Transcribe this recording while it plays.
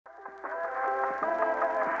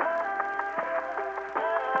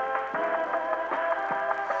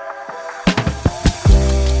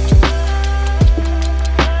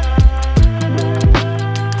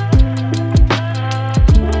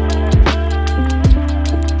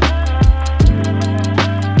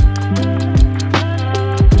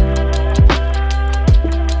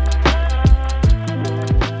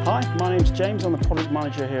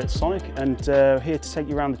manager here at Sonik, and here to take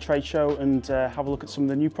you around the trade show and have a look at some of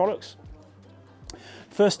the new products.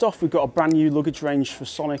 First off, we've got a brand new luggage range for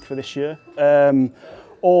Sonik for this year.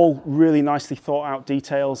 All really nicely thought out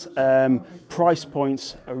details. Price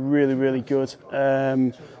points are really good.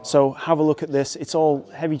 So have a look at this. It's all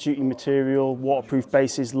heavy duty material, waterproof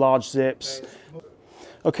bases, large zips.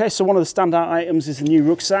 Okay, so one of the standout items is the new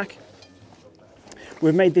rucksack.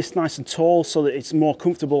 We've made this nice and tall so that it's more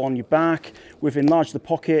comfortable on your back. We've enlarged the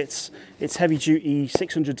pockets. It's heavy duty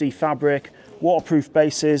 600D fabric, waterproof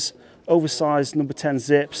bases, oversized number 10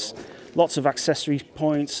 zips, lots of accessory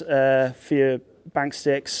points for your bank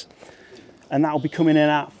sticks, and that will be coming in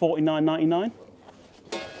at $49.99.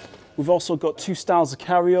 We've also got two styles of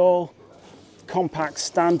carry-all, compact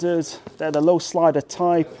standard. They're the low slider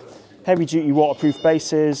type, heavy duty waterproof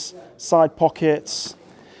bases, side pockets.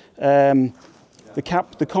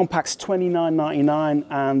 The compact's $29.99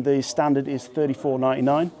 and the standard is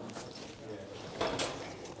 $34.99.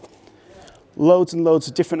 Loads and loads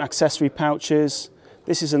of different accessory pouches.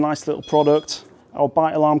 This is a nice little product. Our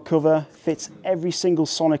bite alarm cover fits every single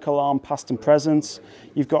Sonik alarm past and present.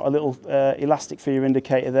 You've got a little elastic for your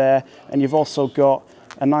indicator there, and you've also got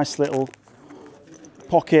a nice little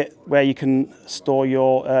pocket where you can store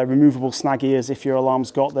your removable snag ears if your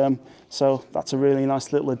alarm's got them. So that's a really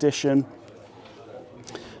nice little addition.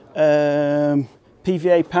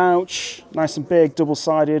 PVA pouch, nice and big,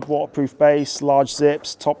 double-sided, waterproof base, large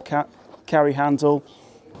zips, top carry handle.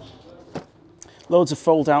 Loads of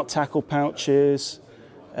fold-out tackle pouches.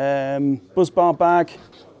 Buzz bar bag.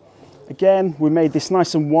 Again, we made this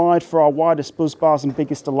nice and wide for our widest buzz bars and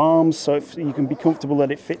biggest alarms, so you can be comfortable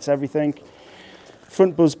that it fits everything.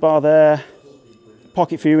 Front buzz bar there,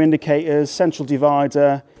 pocket for your indicators, central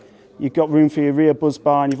divider. You've got room for your rear buzz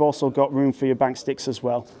bar, and you've also got room for your bank sticks as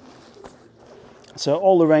well. So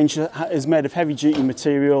all the range is made of heavy duty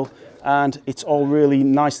material, and it's all really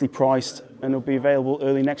nicely priced, and it'll be available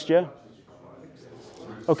early next year.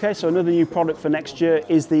 Okay, so another new product for next year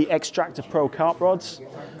is the Extractor Pro carp rods.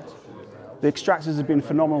 The Extractors have been a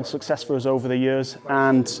phenomenal success for us over the years,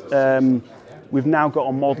 and we've now got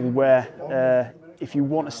a model where if you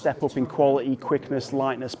want to step up in quality, quickness,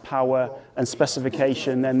 lightness, power and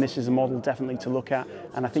specification, then this is a model definitely to look at,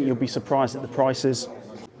 and I think you'll be surprised at the prices.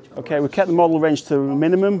 Okay, we've kept the model range to a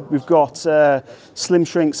minimum. We've got slim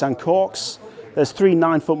shrinks and corks. There's three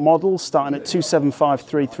 9-foot models starting at 275,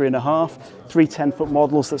 3, 3.5. Three 10-foot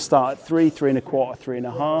models that start at 3,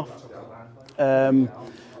 3.25, 3.5.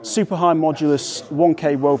 Super high modulus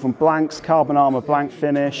 1K woven blanks, carbon armor blank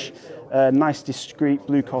finish, nice discreet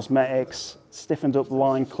blue cosmetics, stiffened up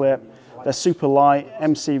line clip. They're super light,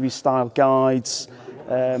 M-series style guides.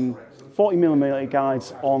 40mm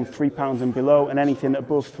guides on £3 and below, and anything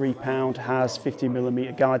above £3 has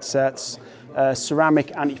 50mm guide sets.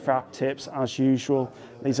 Ceramic anti-frap tips as usual.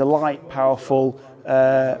 These are light, powerful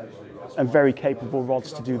and very capable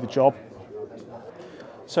rods to do the job.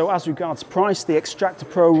 So as regards price, the Extractor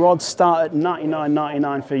Pro rods start at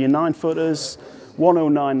 $99.99 for your 9-footers,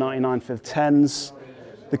 $109.99 for the 10s.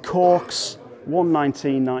 The corks,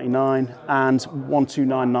 $119.99 and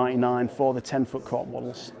 $129.99 for the 10-foot cork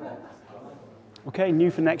models. Okay, new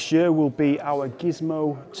for next year will be our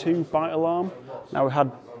Gizmo 2 bite alarm. Now, we've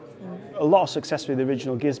had a lot of success with the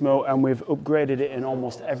original Gizmo, and we've upgraded it in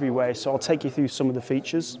almost every way, so I'll take you through some of the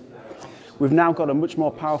features. We've now got a much more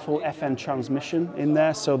powerful FN transmission in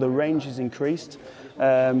there, so the range is increased.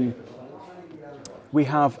 We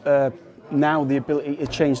have now the ability to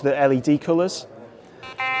change the LED colours.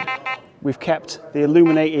 We've kept the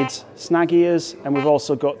illuminated snag ears, and we've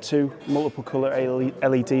also got two multiple colour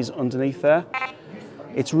LEDs underneath there.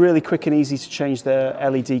 It's really quick and easy to change the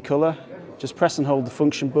LED colour. Just press and hold the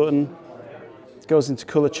function button. It goes into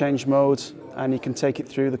colour change mode, and you can take it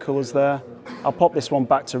through the colours there. I'll pop this one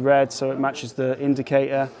back to red so it matches the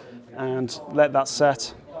indicator, and let that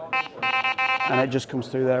set, and it just comes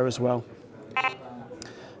through there as well.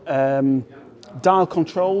 Dial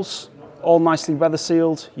controls, all nicely weather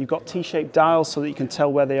sealed. You've got T-shaped dials so that you can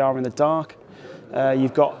tell where they are in the dark.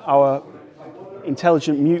 You've got our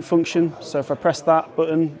intelligent mute function, so if I press that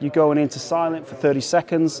button, you're going into silent for 30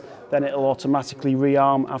 seconds, then it'll automatically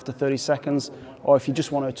rearm after 30 seconds, or if you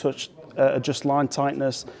just want to adjust line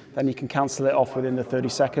tightness, then you can cancel it off within the 30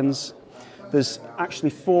 seconds. There's actually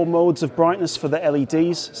 4 modes of brightness for the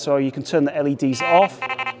LEDs, so you can turn the LEDs off,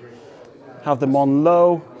 have them on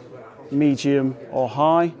low, medium or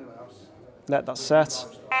high, let that set.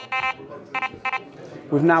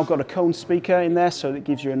 We've now got a cone speaker in there, so it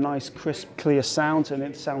gives you a nice, crisp, clear sound, and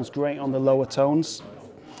it sounds great on the lower tones.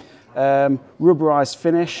 Rubberized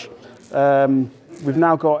finish. We've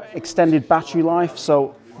now got extended battery life,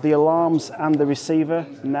 so the alarms and the receiver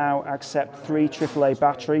now accept 3 AAA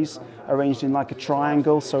batteries arranged in like a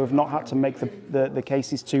triangle, so we've not had to make the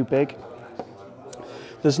cases too big.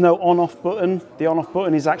 There's no on-off button. The on-off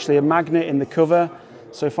button is actually a magnet in the cover,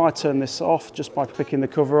 so if I turn this off just by clicking the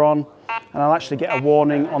cover on, and I'll actually get a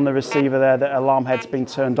warning on the receiver there that alarm head's been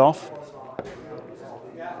turned off.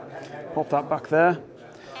 Pop that back there.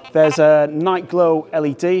 There's a night glow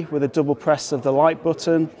LED with a double press of the light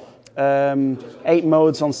button. 8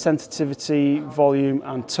 modes on sensitivity, volume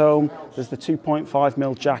and tone. There's the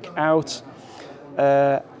 2.5mm jack out.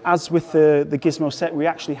 As with the Gizmo set, we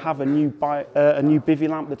actually have a new bivy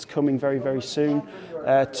lamp that's coming very, very soon.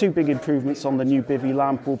 2 big improvements on the new bivy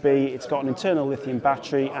lamp will be it's got an internal lithium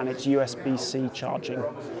battery and it's USB-C charging.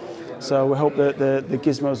 So we hope that the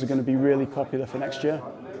Gizmos are going to be really popular for next year.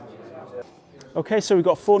 Okay, so we've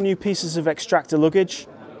got 4 new pieces of extractor luggage.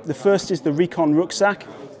 The first is the Recon rucksack.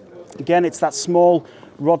 Again, it's that small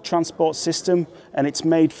rod transport system, and it's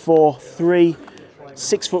made for 3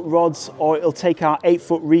 6-foot rods, or it'll take our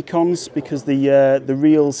 8-foot Recons because the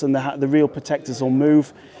reels and the reel protectors will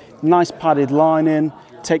move. Nice padded lining,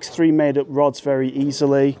 takes 3 made-up rods very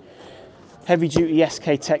easily. Heavy-duty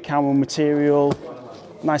SK Tech camo material,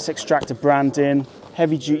 nice extractor branding,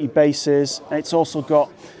 heavy-duty bases, and it's also got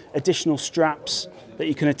additional straps that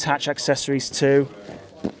you can attach accessories to.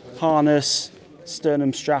 Harness,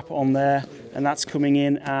 sternum strap on there, and that's coming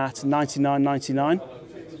in at $99.99.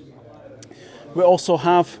 We also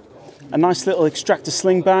have a nice little extractor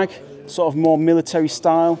sling bag, sort of more military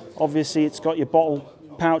style. Obviously it's got your bottle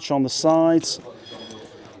pouch on the sides.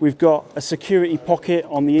 We've got a security pocket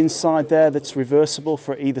on the inside there that's reversible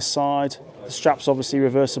for either side. The strap's obviously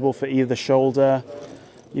reversible for either shoulder.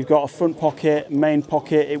 You've got a front pocket, main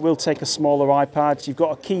pocket. It will take a smaller iPad. You've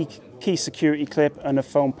got a key security clip and a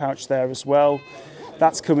phone pouch there as well.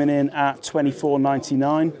 That's coming in at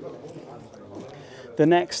 $24.99. The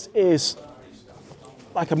next is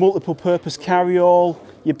like a multiple purpose carry-all,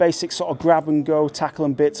 your basic sort of grab and go, tackle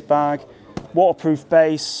and bits bag, waterproof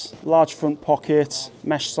base, large front pocket,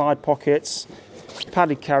 mesh side pockets,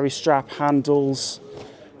 padded carry strap, handles,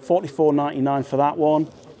 $44.99 for that one.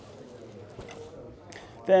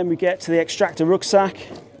 Then we get to the extractor rucksack.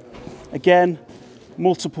 Again,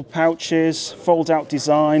 multiple pouches, fold out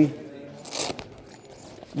design,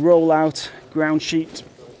 roll out ground sheet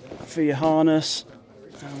for your harness.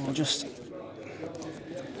 And we'll just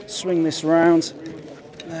swing this around.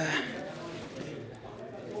 There.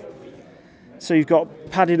 So you've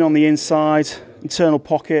got padding on the inside, internal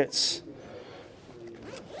pockets,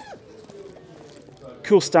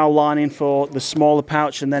 cool style lining for the smaller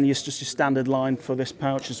pouch, and then just your standard line for this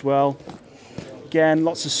pouch as well. Again,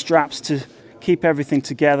 lots of straps to keep everything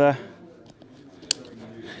together.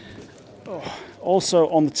 Also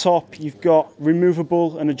on the top, you've got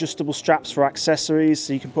removable and adjustable straps for accessories,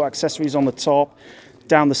 so you can put accessories on the top,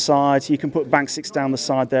 down the side. You can put bank sticks down the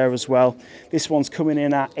side there as well. This one's coming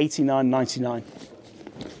in at $89.99.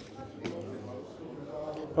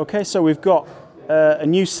 Okay, so we've got a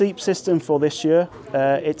new sleep system for this year.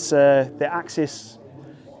 It's the Axis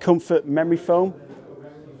Comfort Memory Foam,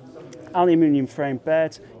 aluminium frame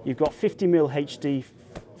bed. You've got 50mm HD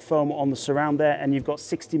foam on the surround there, and you've got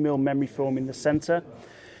 60mm memory foam in the center.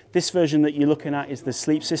 This version that you're looking at is the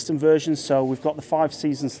sleep system version, so we've got the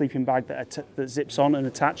 5-season sleeping bag that zips on and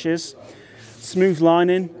attaches. Smooth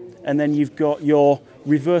lining, and then you've got your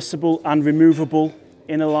reversible and removable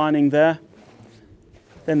inner lining there.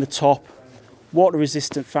 Then the top, water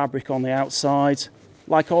resistant fabric on the outside.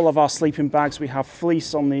 Like all of our sleeping bags, we have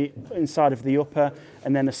fleece on the inside of the upper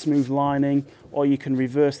and then a smooth lining, or you can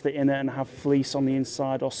reverse the inner and have fleece on the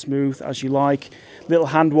inside or smooth as you like. Little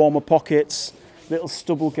hand warmer pockets, little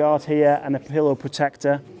stubble guard here and a pillow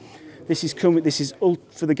protector. This is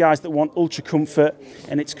for the guys that want ultra comfort,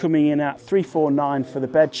 and it's coming in at $349 for the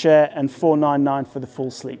bed chair and $499 for the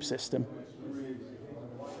full sleep system.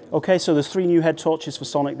 Okay, so there's 3 new head torches for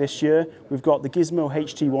Sonik this year. We've got the Gizmo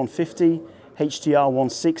HT150,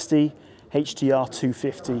 HTR160,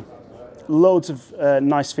 HTR250. Loads of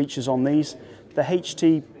nice features on these. The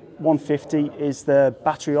HT150 is the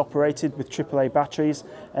battery operated with AAA batteries,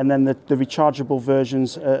 and then the rechargeable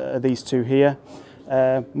versions are these 2 here.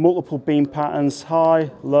 Multiple beam patterns,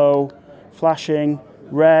 high, low, flashing,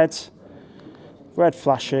 red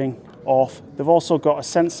flashing, off. They've also got a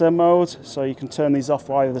sensor mode, so you can turn these off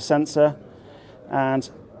via the sensor. And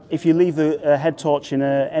if you leave the head torch in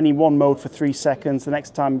any one mode for 3 seconds, the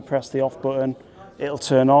next time you press the off button, it'll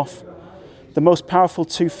turn off. The most powerful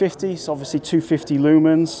 250 is obviously 250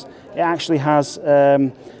 lumens. It actually has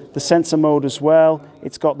the sensor mode as well.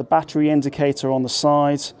 It's got the battery indicator on the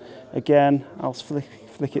side. Again, I'll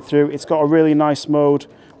flick it through. It's got a really nice mode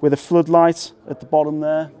with a floodlight at the bottom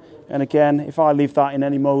there. And again, if I leave that in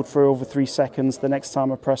any mode for over 3 seconds, the next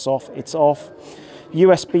time I press off, it's off.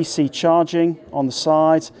 USB-C charging on the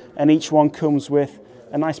side, and each one comes with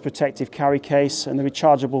a nice protective carry case, and the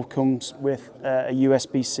rechargeable comes with a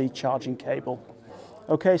USB-C charging cable.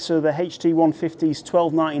 Okay, so the HT150 is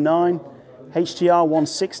 $12.99,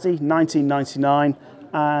 HTR160 $19.99,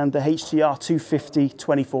 and the HTR250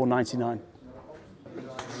 $24.99.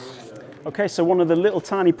 Okay, so one of the little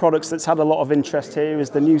tiny products that's had a lot of interest here is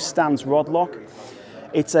the new Stans rod lock.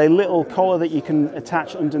 It's a little collar that you can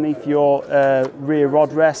attach underneath your rear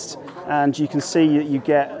rod rest, and you can see that you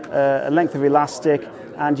get a length of elastic,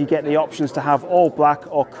 and you get the options to have all black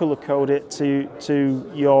or color code it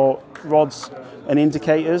to your rods and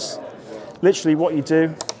indicators. Literally what you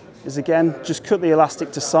do is, again, just cut the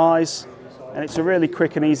elastic to size, and it's a really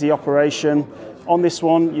quick and easy operation. On this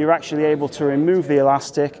one, you're actually able to remove the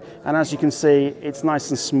elastic, and as you can see, it's nice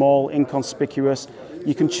and small, inconspicuous.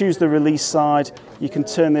 You can choose the release side. You can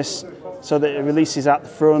turn this so that it releases at the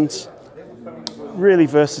front. Really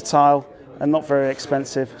versatile and not very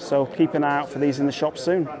expensive, so keep an eye out for these in the shop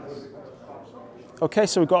soon. Okay,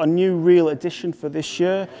 so we've got a new reel addition for this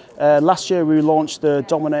year. Last year we launched the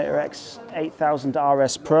Dominator X 8000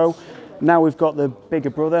 RS Pro. Now we've got the bigger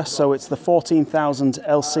brother, so it's the 14000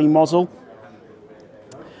 LC model.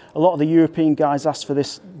 A lot of the European guys asked for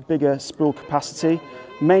this bigger spool capacity.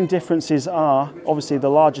 Main differences are obviously the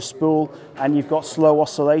larger spool, and you've got slow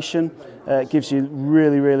oscillation. It gives you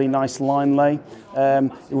really nice line lay.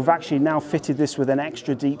 We've actually now fitted this with an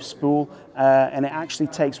extra deep spool, and it actually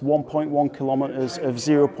takes 1.1 kilometers of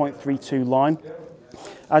 0.32 line.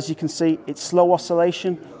 As you can see, it's slow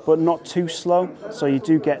oscillation, but not too slow, so you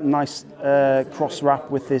do get nice cross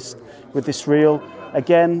wrap with this reel.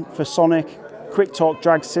 Again, for Sonik, quick torque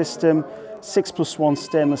drag system, 6+1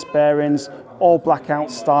 stainless bearings, all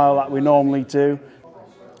blackout style that we normally do.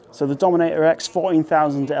 So the Dominator X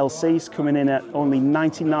 14000 LC is coming in at only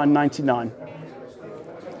 $99.99.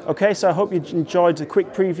 Okay, so I hope you enjoyed the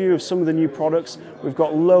quick preview of some of the new products. We've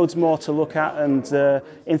got loads more to look at, and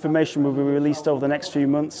information will be released over the next few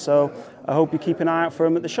months, so I hope you keep an eye out for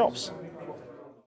them at the shops.